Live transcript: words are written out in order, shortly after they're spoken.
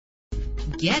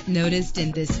Get noticed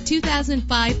in this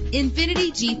 2005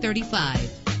 Infiniti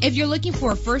G35. If you're looking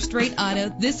for a first-rate auto,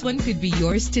 this one could be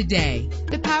yours today.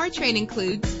 The powertrain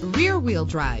includes rear-wheel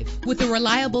drive with a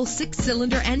reliable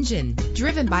 6-cylinder engine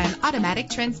driven by an automatic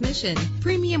transmission.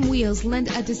 Premium wheels lend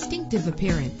a distinctive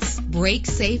appearance. Brake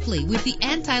safely with the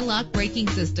anti-lock braking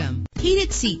system.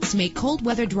 Heated seats make cold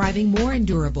weather driving more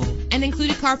endurable. An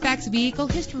included Carfax Vehicle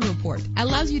History Report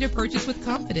allows you to purchase with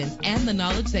confidence and the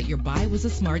knowledge that your buy was a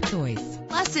smart choice.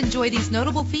 Plus, enjoy these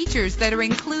notable features that are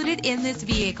included in this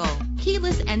vehicle: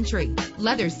 keyless entry,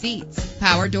 leather seats,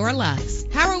 power door locks,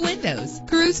 power windows,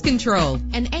 cruise control,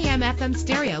 an AM/FM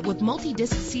stereo with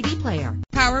multi-disc CD player,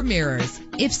 power mirrors.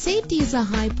 If safety is a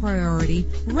high priority,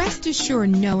 rest assured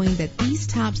knowing that these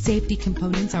top safety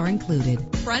components are included: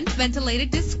 front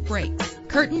ventilated disc brakes,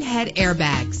 curtain head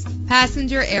airbags,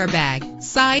 passenger airbag,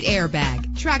 side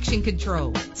airbag, traction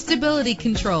control, stability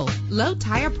control, low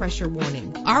tire pressure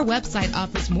warning. Our website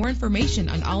offers more information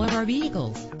on all of our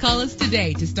vehicles. Call us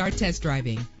today to start test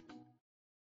driving.